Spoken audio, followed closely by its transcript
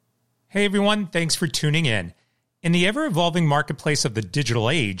Hey everyone, thanks for tuning in. In the ever-evolving marketplace of the digital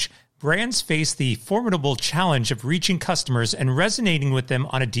age, brands face the formidable challenge of reaching customers and resonating with them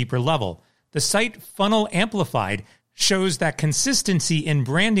on a deeper level. The site Funnel Amplified shows that consistency in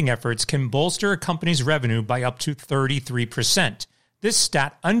branding efforts can bolster a company's revenue by up to 33%. This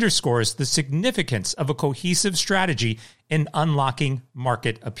stat underscores the significance of a cohesive strategy in unlocking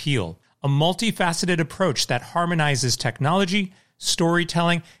market appeal, a multifaceted approach that harmonizes technology,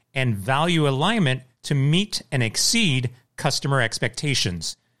 storytelling, and value alignment to meet and exceed customer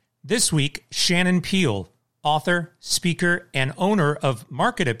expectations. This week, Shannon Peel, author, speaker, and owner of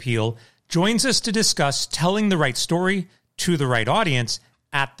MarketAPeel, joins us to discuss telling the right story to the right audience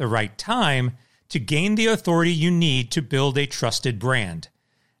at the right time to gain the authority you need to build a trusted brand.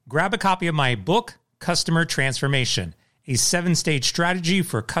 Grab a copy of my book, Customer Transformation, a 7-stage strategy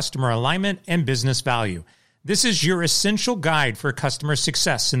for customer alignment and business value. This is your essential guide for customer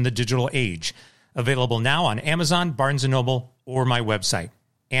success in the digital age. Available now on Amazon, Barnes & Noble, or my website.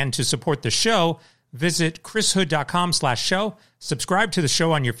 And to support the show, visit chrishood.com/show, subscribe to the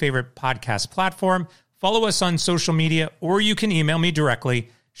show on your favorite podcast platform, follow us on social media, or you can email me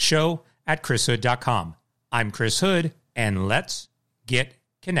directly, show@chrishood.com. I'm Chris Hood, and let's get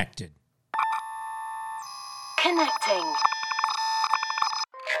connected. Connecting.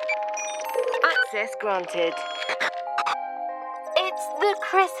 Access granted. It's the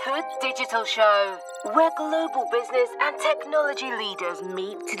Chris Hood Digital Show, where global business and technology leaders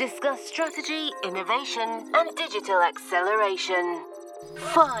meet to discuss strategy, innovation, and digital acceleration.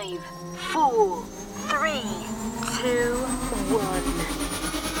 5, 4, 3, 2,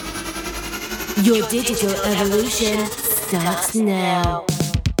 1. Your digital evolution starts now.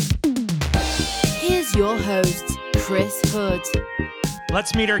 Here's your host, Chris Hood.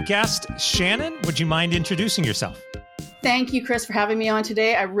 Let's meet our guest, Shannon. Would you mind introducing yourself? Thank you, Chris, for having me on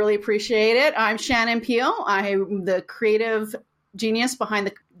today. I really appreciate it. I'm Shannon Peel. I'm the creative genius behind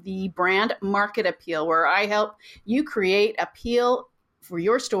the brand MarketAPeel, where I help you create appeal for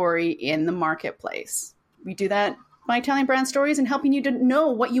your story in the marketplace. We do that by telling brand stories and helping you to know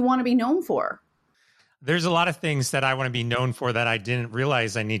what you want to be known for. There's a lot of things that I want to be known for that I didn't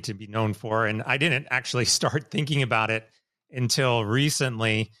realize I need to be known for, and I didn't actually start thinking about it until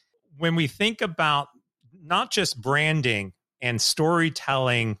recently. When we think about not just branding and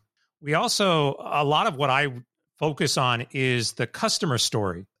storytelling, we also, a lot of what I focus on is the customer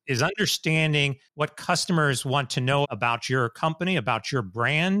story, is understanding what customers want to know about your company, about your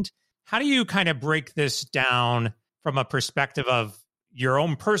brand. How do you kind of break this down from a perspective of your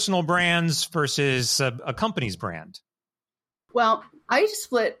own personal brands versus a company's brand? Well, I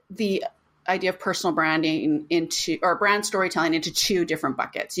split the idea of personal branding or brand storytelling into two different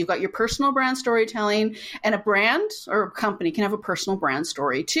buckets. You've got your personal brand storytelling, and a brand or a company can have a personal brand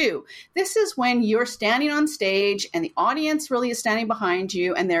story too. This is when you're standing on stage and the audience really is standing behind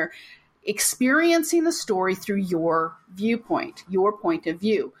you and they're experiencing the story through your viewpoint, your point of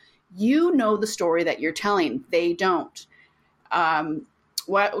view. You know the story that you're telling. They don't. One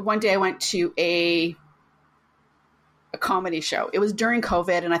day I went to a comedy show. It was during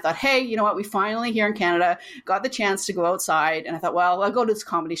COVID, and I thought, hey, you know what? We finally here in Canada got the chance to go outside, and I thought, well, I'll go to this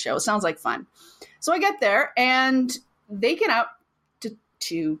comedy show. It sounds like fun. So I get there, and they get out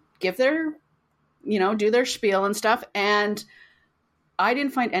to give their, do their spiel and stuff, and I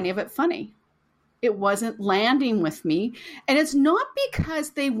didn't find any of it funny. It wasn't landing with me, and it's not because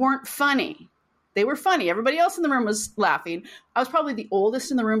they weren't funny. They were funny. Everybody else in the room was laughing. I was probably the oldest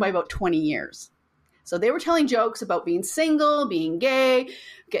in the room by about 20 years. So they were telling jokes about being single, being gay,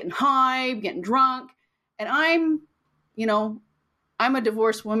 getting high, getting drunk. And I'm a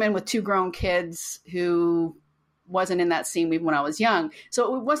divorced woman with 2 grown kids who wasn't in that scene even when I was young.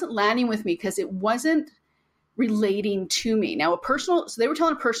 So it wasn't landing with me because it wasn't relating to me. Now, so they were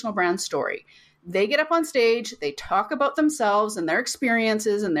telling a personal brand story. They get up on stage, they talk about themselves and their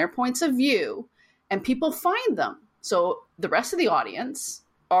experiences and their points of view, and people find them. So the rest of the audience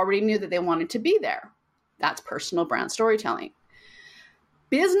already knew that they wanted to be there. That's personal brand storytelling.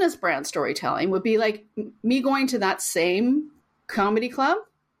 Business brand storytelling would be like me going to that same comedy club,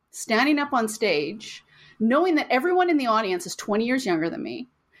 standing up on stage, knowing that everyone in the audience is 20 years younger than me,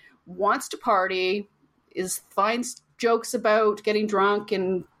 wants to party, finds jokes about getting drunk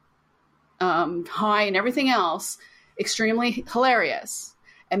and high and everything else extremely hilarious.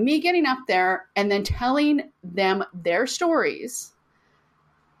 And me getting up there and then telling them their stories,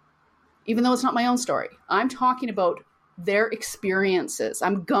 even though it's not my own story. I'm talking about their experiences.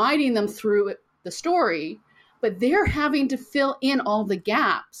 I'm guiding them through the story, but they're having to fill in all the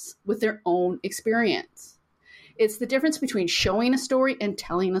gaps with their own experience. It's the difference between showing a story and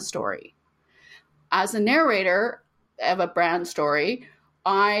telling a story. As a narrator of a brand story,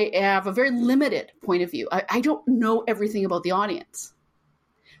 I have a very limited point of view. I don't know everything about the audience.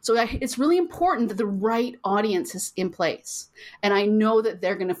 So it's really important that the right audience is in place. And I know that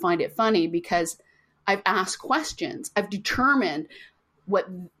they're going to find it funny because I've asked questions. I've determined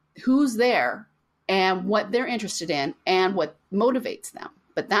who's there and what they're interested in and what motivates them.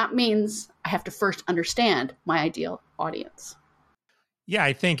 But that means I have to first understand my ideal audience. Yeah,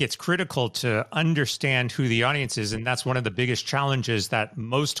 I think it's critical to understand who the audience is. And that's one of the biggest challenges that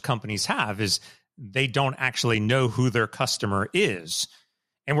most companies have is they don't actually know who their customer is.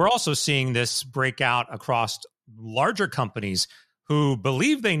 And we're also seeing this break out across larger companies who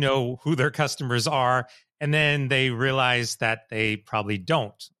believe they know who their customers are, and then they realize that they probably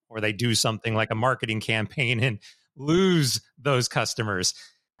don't, or they do something like a marketing campaign and lose those customers.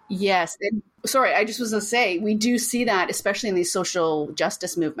 Yes. Sorry, I just was going to say, we do see that, especially in these social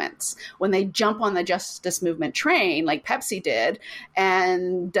justice movements, when they jump on the justice movement train, like Pepsi did,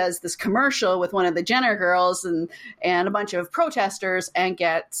 and does this commercial with one of the Jenner girls and a bunch of protesters and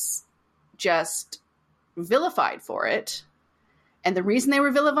gets just vilified for it. And the reason they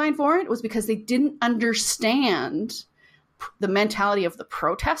were vilified for it was because they didn't understand the mentality of the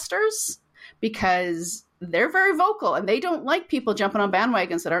protesters, because they're very vocal and they don't like people jumping on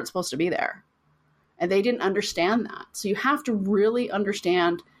bandwagons that aren't supposed to be there. And they didn't understand that. So you have to really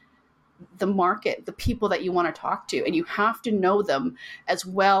understand the market, the people that you want to talk to, and you have to know them as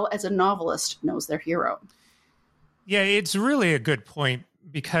well as a novelist knows their hero. Yeah, it's really a good point,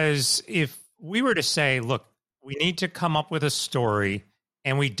 because if we were to say, look, we need to come up with a story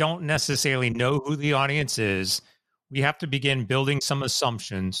and we don't necessarily know who the audience is, we have to begin building some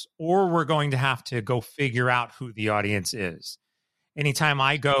assumptions, or we're going to have to go figure out who the audience is. Anytime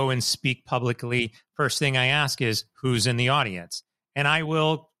I go and speak publicly, first thing I ask is, who's in the audience? And I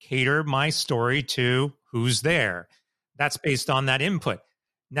will cater my story to who's there. That's based on that input.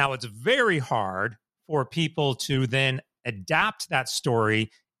 Now, it's very hard for people to then adapt that story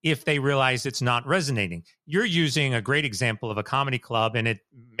if they realize it's not resonating. You're using a great example of a comedy club, and it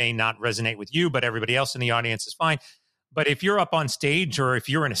may not resonate with you, but everybody else in the audience is fine. But if you're up on stage, or if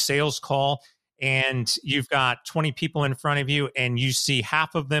you're in a sales call and you've got 20 people in front of you and you see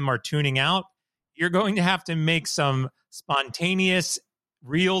half of them are tuning out, you're going to have to make some spontaneous,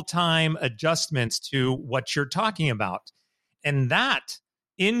 real-time adjustments to what you're talking about. And that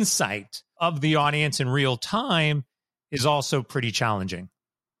insight of the audience in real time is also pretty challenging.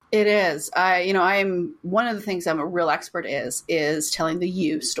 It is. I'm one of the things I'm a real expert is telling the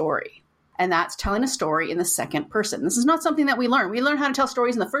you story. And that's telling a story in the second person. This is not something that we learn. We learn how to tell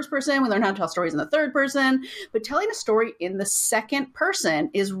stories in the first person. We learn how to tell stories in the third person. But telling a story in the second person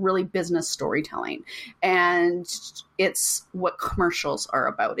is really business storytelling. And it's what commercials are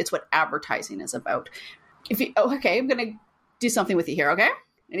about. It's what advertising is about. Okay, I'm going to do something with you here, okay?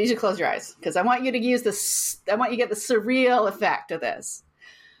 I need you to close your eyes because I want you to use this. I want you to get the surreal effect of this.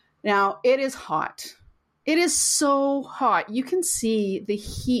 Now, it is hot. It is so hot. You can see the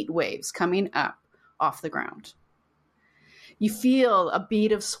heat waves coming up off the ground. You feel a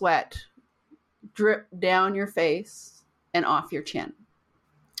bead of sweat drip down your face and off your chin.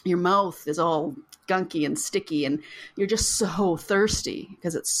 Your mouth is all gunky and sticky, and you're just so thirsty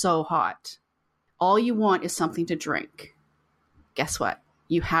because it's so hot. All you want is something to drink. Guess what?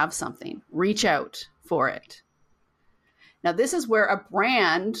 You have something. Reach out for it. Now, this is where a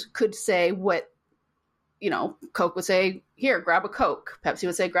brand could say what, Coke would say, here, grab a Coke. Pepsi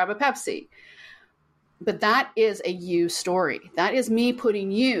would say, grab a Pepsi. But that is a you story. That is me putting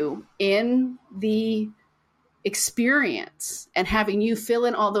you in the experience and having you fill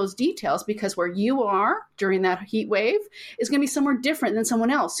in all those details, because where you are during that heat wave is going to be somewhere different than someone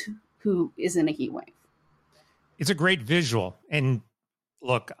else who is in a heat wave. It's a great visual. And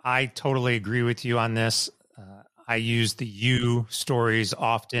look, I totally agree with you on this. I use the you stories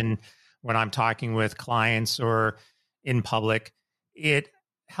often when I'm talking with clients or in public. It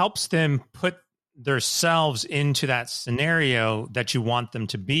helps them put themselves into that scenario that you want them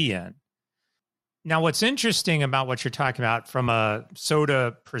to be in. Now, what's interesting about what you're talking about from a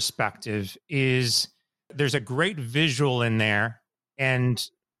soda perspective is there's a great visual in there. And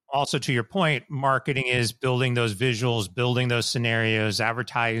also, to your point, marketing is building those visuals, building those scenarios.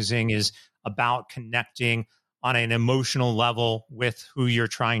 Advertising is about connecting on an emotional level with who you're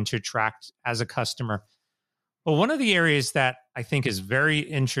trying to attract as a customer. But one of the areas that I think is very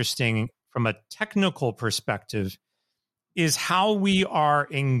interesting from a technical perspective is how we are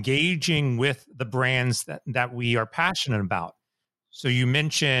engaging with the brands that we are passionate about. So you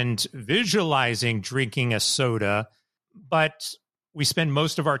mentioned visualizing drinking a soda, but we spend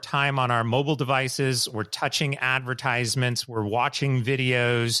most of our time on our mobile devices. We're touching advertisements. We're watching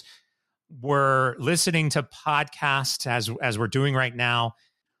videos. We're listening to podcasts as we're doing right now.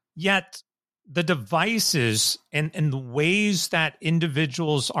 Yet the devices and the ways that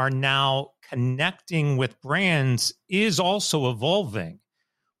individuals are now connecting with brands is also evolving.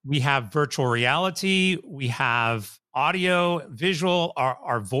 We have virtual reality. We have audio, visual,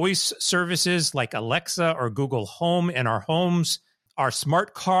 our voice services like Alexa or Google Home in our homes, our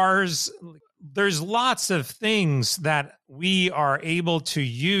smart cars. There's lots of things that we are able to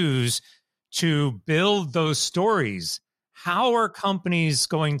use to build those stories. How are companies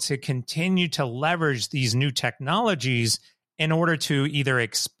going to continue to leverage these new technologies in order to either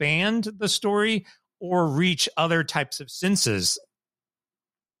expand the story or reach other types of senses?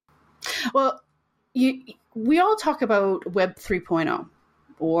 Well, we all talk about Web 3.0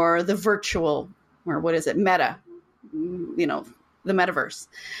 or the virtual, or what is it, meta, the metaverse.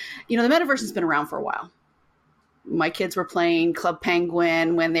 The metaverse has been around for a while. My kids were playing Club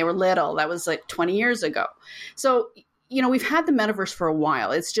Penguin when they were little. That was like 20 years ago. So, we've had the metaverse for a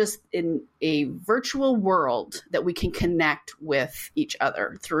while. It's just in a virtual world that we can connect with each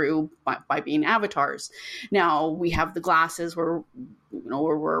other through by being avatars. Now we have the glasses where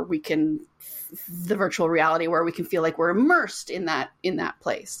we can, the virtual reality where we can feel like we're immersed in that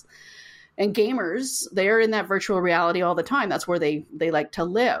place. And gamers, they're in that virtual reality all the time. That's where they like to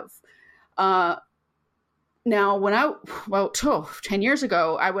live. Now, when 10 years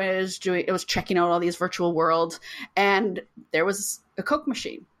ago, I was checking out all these virtual worlds, and there was a Coke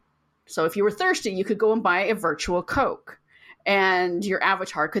machine. So if you were thirsty, you could go and buy a virtual Coke, and your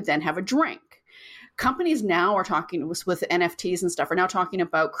avatar could then have a drink. Companies now are talking with NFTs and stuff, are now talking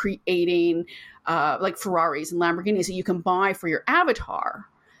about creating like Ferraris and Lamborghinis that you can buy for your avatar,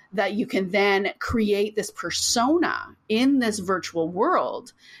 that you can then create this persona in this virtual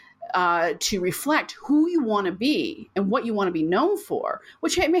world to reflect who you want to be and what you want to be known for,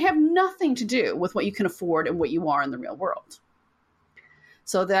 which may have nothing to do with what you can afford and what you are in the real world.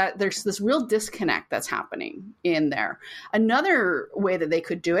 So that there's this real disconnect that's happening in there. Another way that they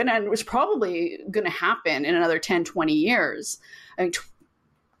could do it, and it was probably going to happen in another 10, 20 years. I mean,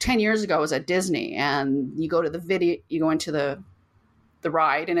 10 years ago I was at Disney, and you go to you go into the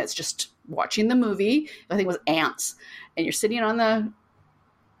ride, and it's just watching the movie. I think it was Ants, and you're sitting on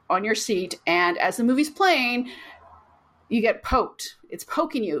your seat, and as the movie's playing, you get poked. It's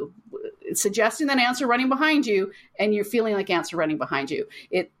poking you. It's suggesting that ants are running behind you, and you're feeling like ants are running behind you.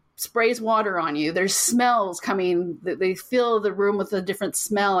 It sprays water on you. There's smells coming. They fill the room with a different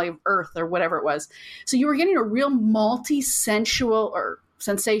smell of earth or whatever it was. So you were getting a real multi-sensual or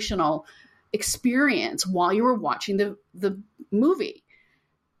sensational experience while you were watching the movie.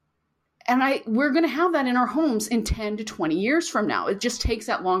 And we're going to have that in our homes in 10 to 20 years from now. It just takes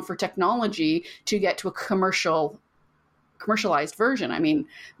that long for technology to get to a commercialized version. I mean,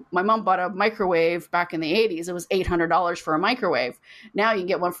 my mom bought a microwave back in the 80s. It was $800 for a microwave. Now you can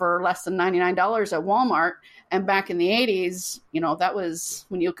get one for less than $99 at Walmart. And back in the 80s, that was,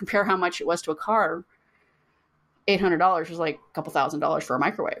 when you compare how much it was to a car, $800 was like a couple $1,000s for a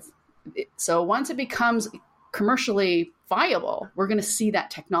microwave. So once it becomes commercially viable, we're going to see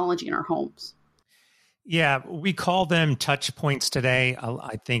that technology in our homes. Yeah, we call them touch points today.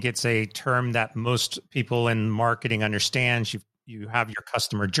 I think it's a term that most people in marketing understand. You have your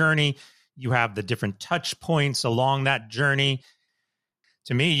customer journey. You have the different touch points along that journey.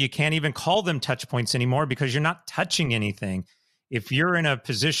 To me, you can't even call them touch points anymore because you're not touching anything. If you're in a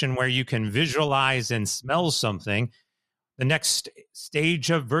position where you can visualize and smell something, the next stage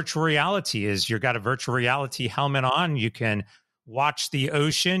of virtual reality is you've got a virtual reality helmet on. You can watch the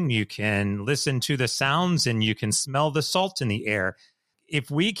ocean, you can listen to the sounds, and you can smell the salt in the air. If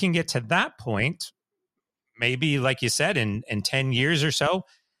we can get to that point, maybe like you said, in 10 years or so,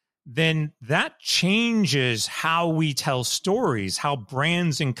 then that changes how we tell stories, how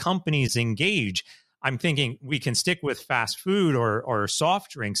brands and companies engage. I'm thinking we can stick with fast food or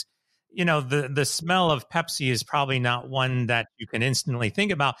soft drinks. The smell of Pepsi is probably not one that you can instantly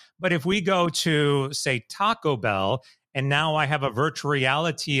think about. But if we go to, say, Taco Bell, and now I have a virtual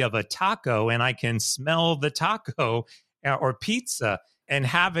reality of a taco and I can smell the taco or pizza and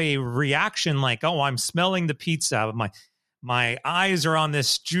have a reaction like, oh, I'm smelling the pizza. My eyes are on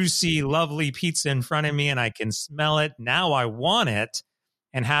this juicy, lovely pizza in front of me and I can smell it. Now I want it,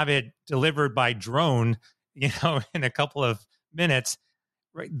 and have it delivered by drone, in a couple of minutes.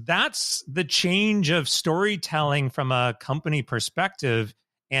 Right. That's the change of storytelling from a company perspective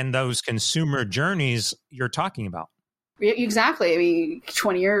and those consumer journeys you're talking about. Exactly. I mean,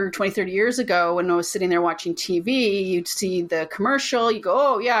 30 years ago, when I was sitting there watching TV, you'd see the commercial. You go,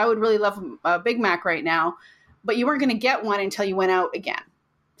 oh, yeah, I would really love a Big Mac right now. But you weren't going to get one until you went out again.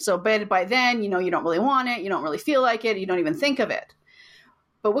 So by then, you don't really want it. You don't really feel like it. You don't even think of it.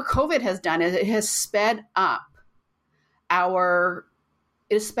 But what COVID has done is it has sped up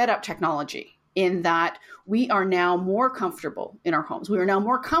technology, in that we are now more comfortable in our homes. We are now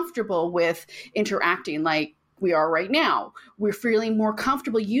more comfortable with interacting like we are right now. We're feeling more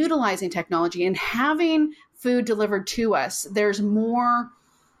comfortable utilizing technology and having food delivered to us. There's more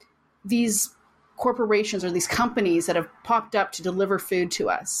these corporations or these companies that have popped up to deliver food to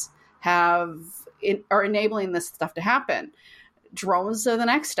us are enabling this stuff to happen. Drones are the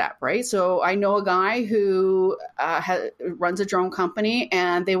next step, right? So I know a guy who runs a drone company,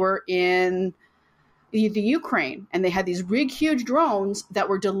 and they were in the Ukraine, and they had these big, huge drones that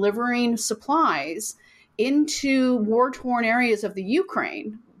were delivering supplies into war-torn areas of the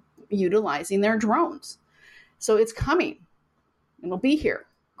Ukraine, utilizing their drones. So it's coming. It'll be here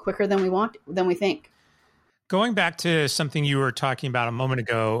quicker than we think. Going back to something you were talking about a moment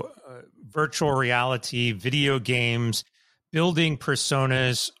ago, virtual reality, video games, building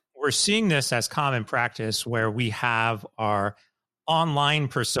personas. We're seeing this as common practice, where we have our online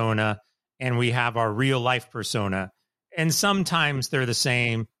persona and we have our real life persona. And sometimes they're the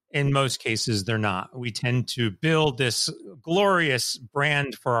same. In most cases, they're not. We tend to build this glorious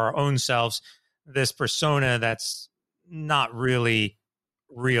brand for our own selves, this persona that's not really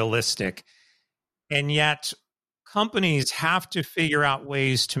realistic. And yet companies have to figure out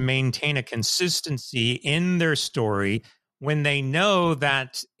ways to maintain a consistency in their story when they know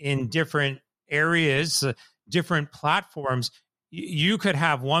that in different areas, different platforms, you could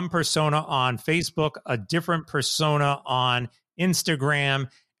have one persona on Facebook, a different persona on Instagram,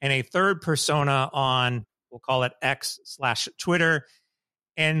 and a third persona on, we'll call it X/Twitter.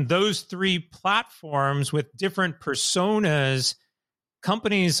 And those three platforms with different personas,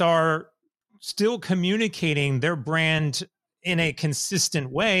 companies are still communicating their brand in a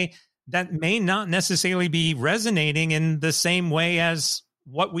consistent way that may not necessarily be resonating in the same way as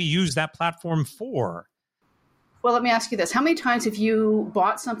what we use that platform for. Well, let me ask you this. How many times have you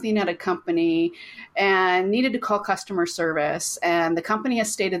bought something at a company and needed to call customer service, and the company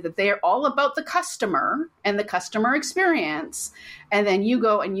has stated that they are all about the customer and the customer experience, and then you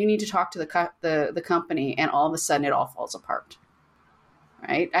go and you need to talk to the company, and all of a sudden it all falls apart?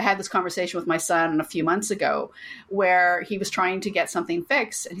 Right? I had this conversation with my son a few months ago where he was trying to get something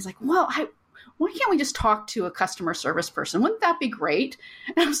fixed, and he's like, well, why can't we just talk to a customer service person? Wouldn't that be great?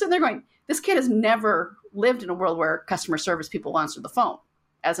 And I'm sitting there going, this kid has never lived in a world where customer service people answer the phone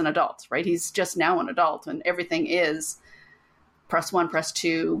as an adult, right? He's just now an adult, and everything is press 1, press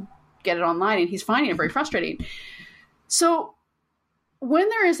 2, get it online, and he's finding it very frustrating. So when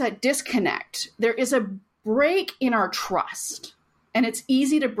there is that disconnect, there is a break in our trust. And it's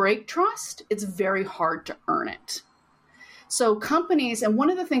easy to break trust. It's very hard to earn it. So companies, and one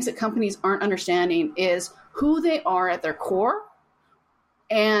of the things that companies aren't understanding is who they are at their core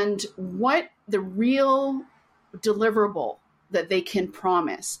and what the real deliverable that they can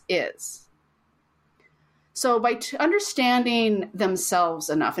promise is. So by understanding themselves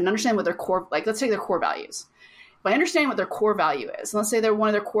enough and understanding what their core, like let's say their core values. By understanding what their core value is, let's say one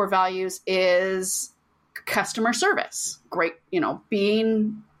of their core values is customer service. Great,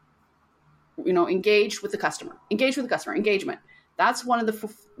 being, engaged with the customer, engagement. That's one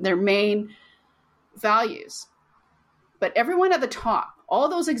of their main values. But everyone at the top, all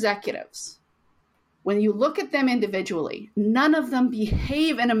those executives, when you look at them individually, none of them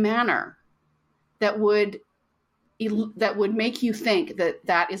behave in a manner that would make you think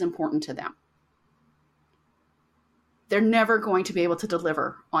that is important to them. They're never going to be able to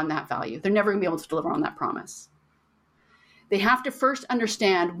deliver on that value. They're never going to be able to deliver on that promise. They have to first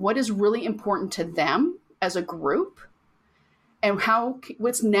understand what is really important to them as a group and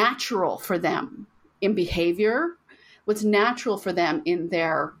what's natural for them in behavior, what's natural for them in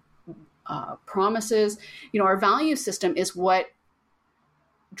their promises. Our value system is what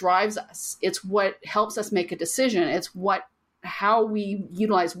drives us. It's what helps us make a decision. It's how we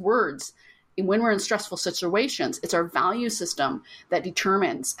utilize words. And when we're in stressful situations, it's our value system that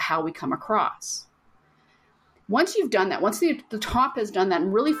determines how we come across. Once you've done that, once the top has done that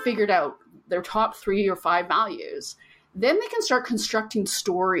and really figured out their top 3 or 5 values, then they can start constructing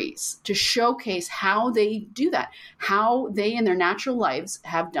stories to showcase how they do that, how they in their natural lives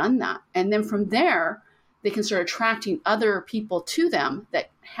have done that. And then from there, they can start attracting other people to them that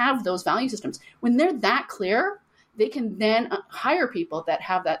have those value systems. When they're that clear, they can then hire people that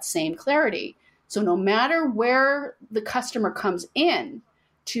have that same clarity. So no matter where the customer comes in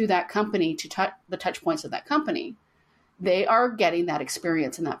to that company, to the touch points of that company, they are getting that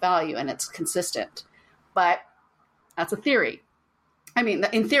experience and that value, and it's consistent. But that's a theory. I mean,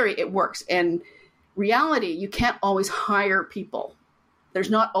 in theory, it works. In reality, you can't always hire people. There's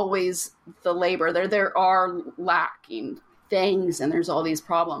not always the labor. There are lacking things, and there's all these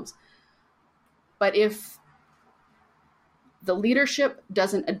problems. But if the leadership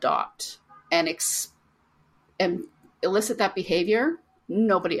doesn't adopt and elicit that behavior,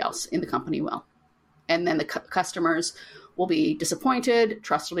 nobody else in the company will. And then the customers will be disappointed,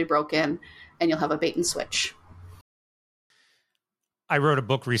 trust will be broken, and you'll have a bait and switch. I wrote a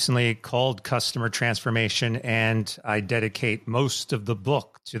book recently called Customer Transformation, and I dedicate most of the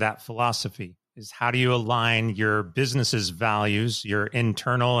book to that philosophy. Is how do you align your business's values, your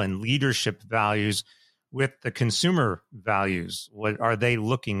internal and leadership values with the consumer values? What are they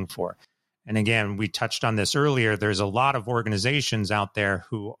looking for? And again, we touched on this earlier. There's a lot of organizations out there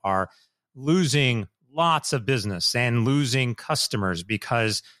who are losing lots of business and losing customers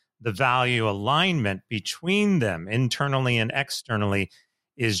because the value alignment between them internally and externally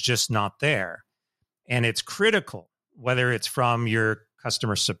is just not there. And it's critical, whether it's from your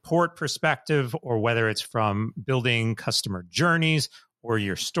customer support perspective or whether it's from building customer journeys or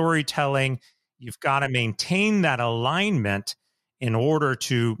your storytelling. You've got to maintain that alignment in order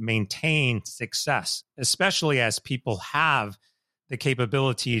to maintain success, especially as people have the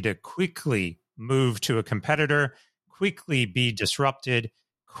capability to quickly move to a competitor, quickly be disrupted,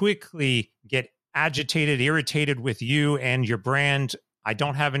 quickly get agitated, irritated with you and your brand. I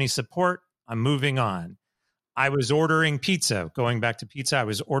don't have any support. I'm moving on. I was ordering pizza, going back to pizza. I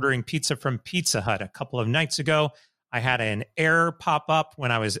was ordering pizza from Pizza Hut a couple of nights ago. I had an error pop up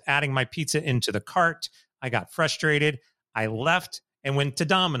when I was adding my pizza into the cart. I got frustrated. I left and went to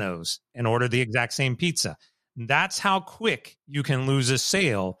Domino's and ordered the exact same pizza. That's how quick you can lose a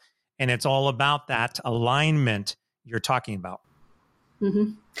sale. And it's all about that alignment you're talking about.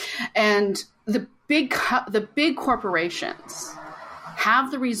 Mm-hmm. And the big corporations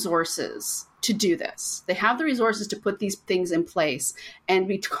have the resources to do this. They have the resources to put these things in place and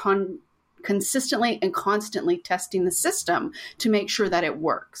be consistently and constantly testing the system to make sure that it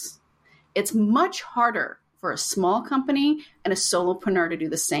works. It's much harder for a small company and a solopreneur to do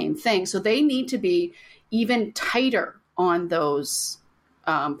the same thing. So they need to be even tighter on those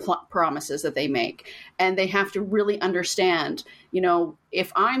promises that they make. And they have to really understand,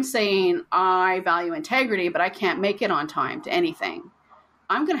 if I'm saying I value integrity, but I can't make it on time to anything,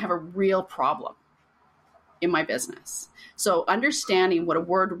 I'm going to have a real problem in my business. So understanding what a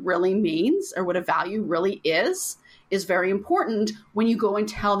word really means or what a value really is very important when you go and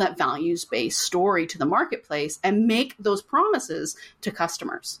tell that values-based story to the marketplace and make those promises to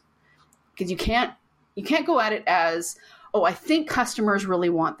customers. Because you can't go at it as, oh, I think customers really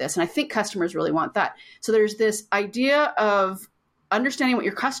want this, and I think customers really want that. So there's this idea of understanding what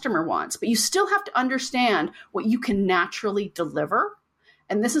your customer wants, but you still have to understand what you can naturally deliver.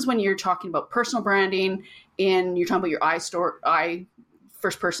 And this is when you're talking about personal branding, and you're talking about your I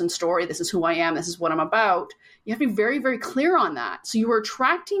first person story. This is who I am. This is what I'm about. You have to be very, very clear on that. So you are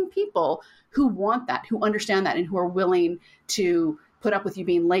attracting people who want that, who understand that, and who are willing to put up with you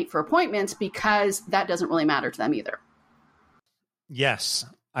being late for appointments because that doesn't really matter to them either. Yes,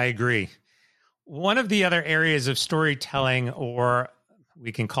 I agree. One of the other areas of storytelling, or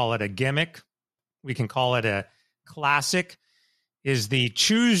we can call it a gimmick, we can call it a classic, is the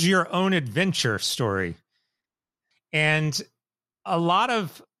choose your own adventure story. And a lot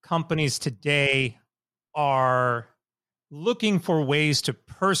of companies today are looking for ways to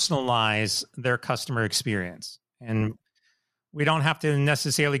personalize their customer experience. And we don't have to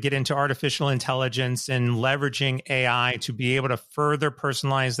necessarily get into artificial intelligence and leveraging AI to be able to further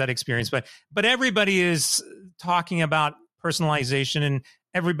personalize that experience. But everybody is talking about personalization, and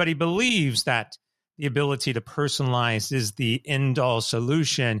everybody believes that the ability to personalize is the end-all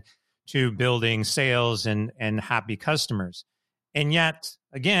solution to building sales and happy customers. And yet,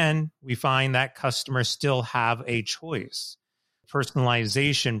 again, we find that customers still have a choice.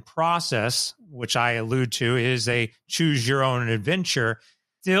 Personalization process, which I allude to, is a choose your own adventure,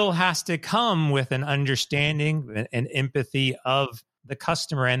 still has to come with an understanding and empathy of the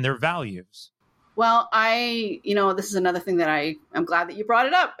customer and their values. Well, this is another thing that I'm glad that you brought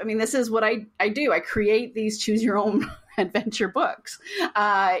it up. I mean, this is what I do. I create these choose your own adventure books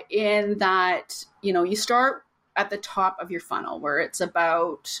in that, you start at the top of your funnel where it's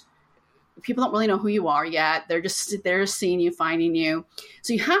about people don't really know who you are yet. They're seeing you, finding you.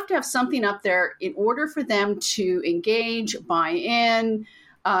 So you have to have something up there in order for them to engage, buy in,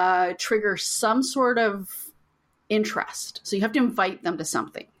 trigger some sort of interest. So you have to invite them to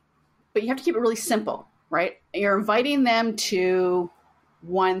something, but you have to keep it really simple, right? You're inviting them to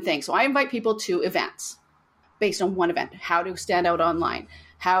one thing. So I invite people to events based on one event: how to stand out online,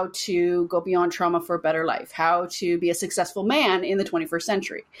 how to go beyond trauma for a better life, how to be a successful man in the 21st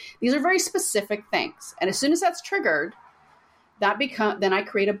century. These are very specific things. And as soon as that's triggered, then I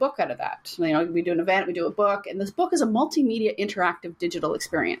create a book out of that. We do an event, we do a book, and this book is a multimedia interactive digital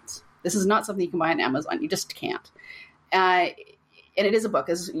experience. This is not something you can buy on Amazon. You just can't. And it is a book,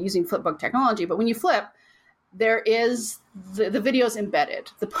 is using flipbook technology. But when you flip, there is the video is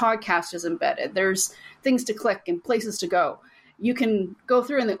embedded. The podcast is embedded. There's things to click and places to go. You can go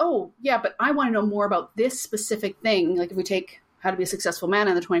through and think, oh, yeah, but I want to know more about this specific thing. Like if we take how to be a successful man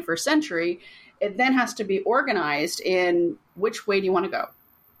in the 21st century, it then has to be organized in which way do you want to go?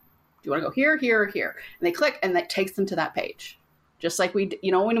 Do you want to go here, here, or here? And they click, and that takes them to that page. Just like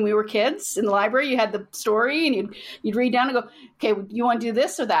when we were kids in the library, you had the story, and you'd read down and go, okay, you want to do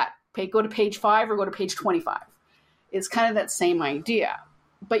this or that? Go to page 5 or go to page 25. It's kind of that same idea.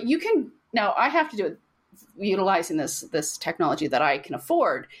 But you can, now I have to do it utilizing this technology that I can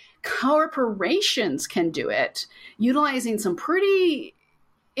afford. Corporations can do it utilizing some pretty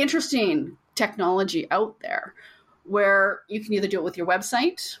interesting technology out there, where you can either do it with your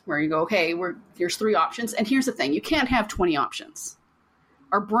website, where you go, okay, here's 3 options. And here's the thing, you can't have 20 options.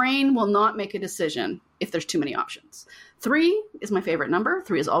 Our brain will not make a decision if there's too many options. 3 is my favorite number.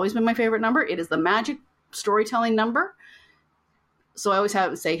 3 has always been my favorite number. It is the magic storytelling number. So I always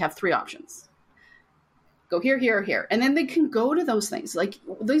have 3 options. Go here, here, or here. And then they can go to those things. Like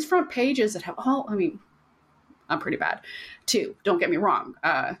these front pages that have I'm pretty bad too. Don't get me wrong.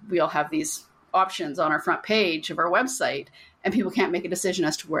 We all have these options on our front page of our website, and people can't make a decision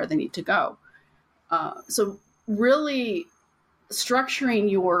as to where they need to go. So really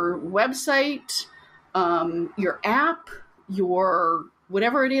structuring your website, your app, your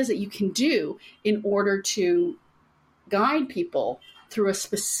whatever it is that you can do in order to guide people through a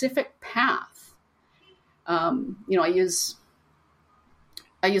specific path. I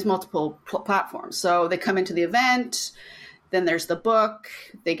use multiple platforms. So they come into the event, then there's the book,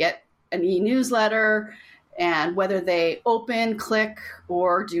 they get an e-newsletter, and whether they open, click,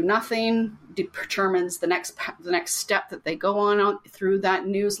 or do nothing determines the next step that they go on through that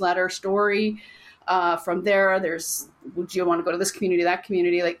newsletter story. From there, do you want to go to this community, that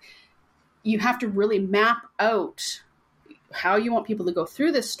community? Like, you have to really map out how you want people to go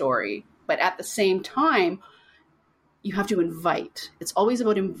through this story, but at the same time, you have to invite. It's always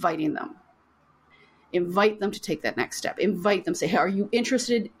about inviting them. Invite them to take that next step. Invite them, say, hey, are you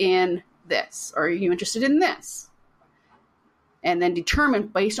interested in this? Or are you interested in this? And then determine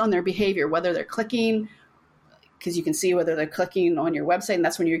based on their behavior, whether they're clicking, because you can see whether they're clicking on your website. And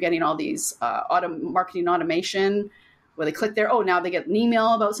that's when you're getting all these marketing automation, where they click there. Oh, now they get an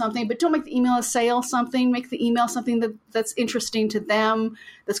email about something, but don't make the email a sale something. Make the email something that's interesting to them,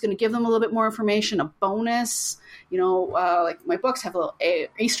 that's going to give them a little bit more information, a bonus. Like my books have little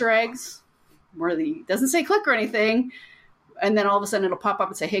Easter eggs where it doesn't say click or anything. And then all of a sudden it'll pop up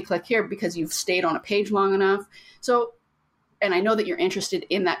and say, hey, click here because you've stayed on a page long enough. So, and I know that you're interested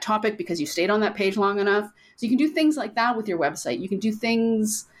in that topic because you stayed on that page long enough. So you can do things like that with your website. You can do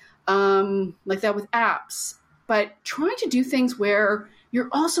things like that with apps, but try to do things where you're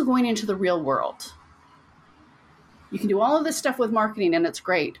also going into the real world. You can do all of this stuff with marketing and it's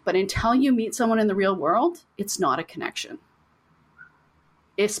great, but until you meet someone in the real world, it's not a connection,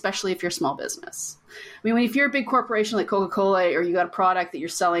 especially if you're a small business. I mean, if you're a big corporation like Coca-Cola, or you got a product that you're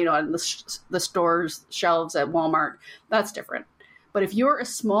selling on the store's shelves at Walmart, that's different. But if you're a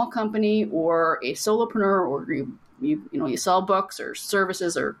small company or a solopreneur, or you sell books or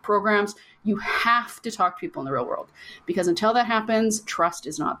services or programs, you have to talk to people in the real world, because until that happens, trust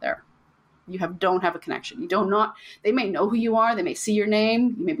is not there. You don't have a connection. They may know who you are. They may see your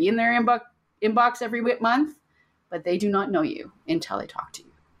name. You may be in their inbox every month, but they do not know you until they talk to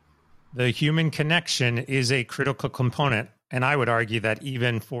you. The human connection is a critical component. And I would argue that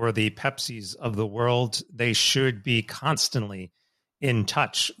even for the Pepsis of the world, they should be constantly in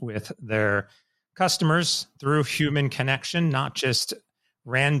touch with their customers through human connection, not just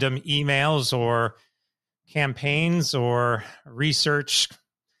random emails or campaigns or research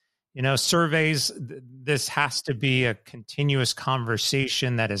surveys. This has to be a continuous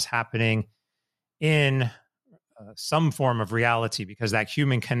conversation that is happening in some form of reality, because that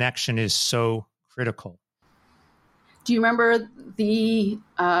human connection is so critical. Do you remember the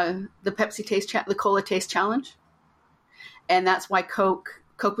Pepsi taste the Cola taste challenge? And that's why Coke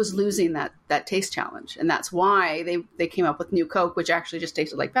Coke was losing that taste challenge. And that's why they came up with new Coke, which actually just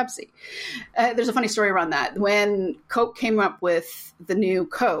tasted like Pepsi. There's a funny story around that. When Coke came up with the new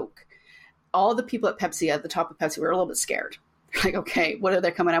Coke, all the people at Pepsi, at the top of Pepsi, were a little bit scared. Like, okay, what are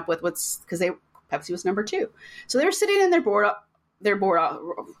they coming up with? Because Pepsi was number 2. So they were sitting in their boardroom.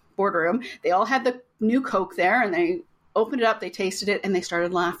 They all had the new Coke there, and they opened it up, they tasted it, and they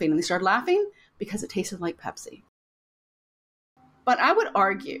started laughing. And they started laughing because it tasted like Pepsi. But I would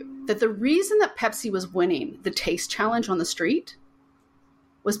argue that the reason that Pepsi was winning the taste challenge on the street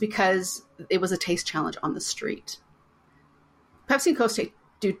was because it was a taste challenge on the street. Pepsi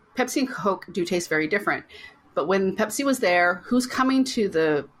and Coke do taste very different. But when Pepsi was there, who's coming to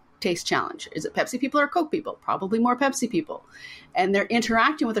the taste challenge? Is it Pepsi people or Coke people? Probably more Pepsi people. And they're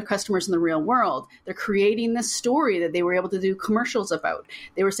interacting with their customers in the real world. They're creating this story that they were able to do commercials about.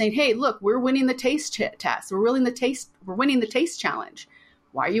 They were saying, hey, look, we're winning the taste test. We're winning the taste challenge.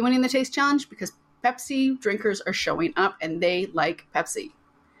 Why are you winning the taste challenge? Because Pepsi drinkers are showing up and they like Pepsi.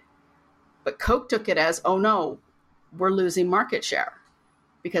 But Coke took it as, oh no, we're losing market share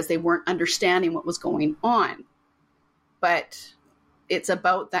because they weren't understanding what was going on. But it's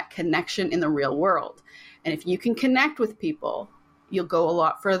about that connection in the real world. And if you can connect with people, you'll go a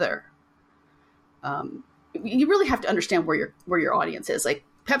lot further. You really have to understand where your audience is. Like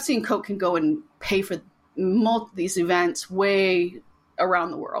Pepsi and Coke can go and pay for these events way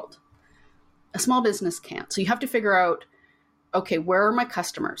around the world. A small business can't. So you have to figure out, okay, where are my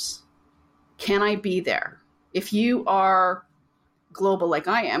customers? Can I be there? If you are global like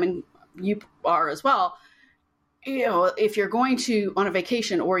I am, and you are as well, you know, if you're going to on a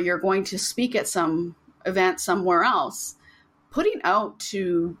vacation or you're going to speak at some event somewhere else, putting out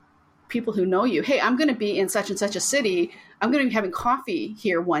to people who know you, hey, I'm going to be in such and such a city. I'm going to be having coffee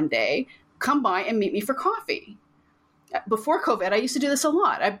here one day. Come by and meet me for coffee. Before COVID, I used to do this a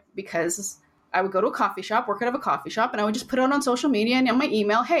lot because I would go to a coffee shop, work out of a coffee shop, and I would just put it on social media and on my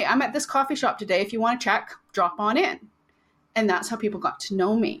email, hey, I'm at this coffee shop today. If you want to check, drop on in. And that's how people got to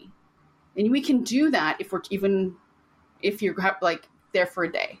know me. And we can do that if you're like there for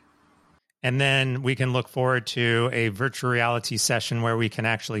a day. And then we can look forward to a virtual reality session where we can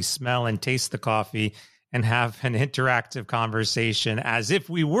actually smell and taste the coffee and have an interactive conversation as if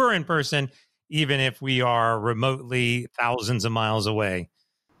we were in person, even if we are remotely thousands of miles away.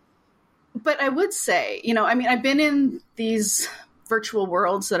 But I would say, you know, I mean, I've been in these virtual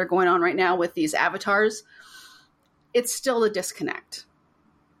worlds that are going on right now with these avatars. It's still a disconnect.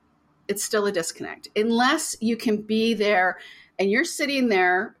 It's still a disconnect. Unless you can be there and you're sitting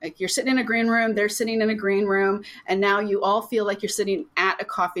there, like you're sitting in a green room, they're sitting in a green room, and now you all feel like you're sitting at a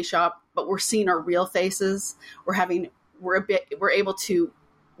coffee shop, but we're seeing our real faces. We're able to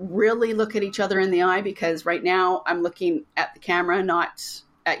really look at each other in the eye, because right now I'm looking at the camera, not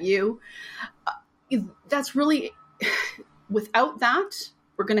at you. That's really, without that,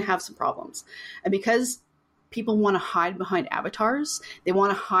 we're going to have some problems. And because people want to hide behind avatars, they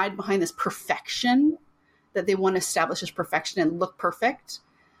want to hide behind this perfection that they want to establish as perfection and look perfect.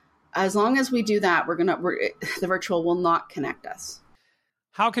 As long as we do that, the virtual will not connect us.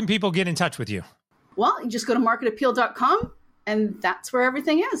 How can people get in touch with you? Well, you just go to MarketAPeel.com, and that's where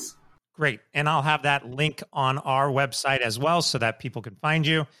everything is. Great. And I'll have that link on our website as well so that people can find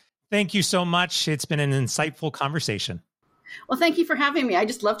you. Thank you so much. It's been an insightful conversation. Well, thank you for having me. I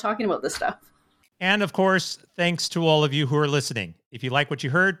just love talking about this stuff. And of course, thanks to all of you who are listening. If you like what you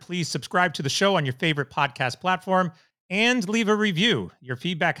heard, please subscribe to the show on your favorite podcast platform and leave a review. Your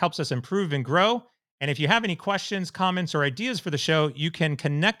feedback helps us improve and grow. And if you have any questions, comments, or ideas for the show, you can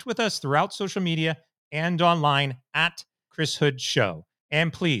connect with us throughout social media and online at Chris Hood Show.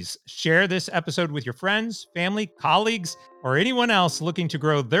 And please share this episode with your friends, family, colleagues, or anyone else looking to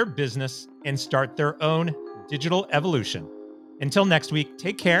grow their business and start their own digital evolution. Until next week,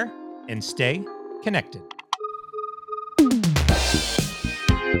 take care and stay connected.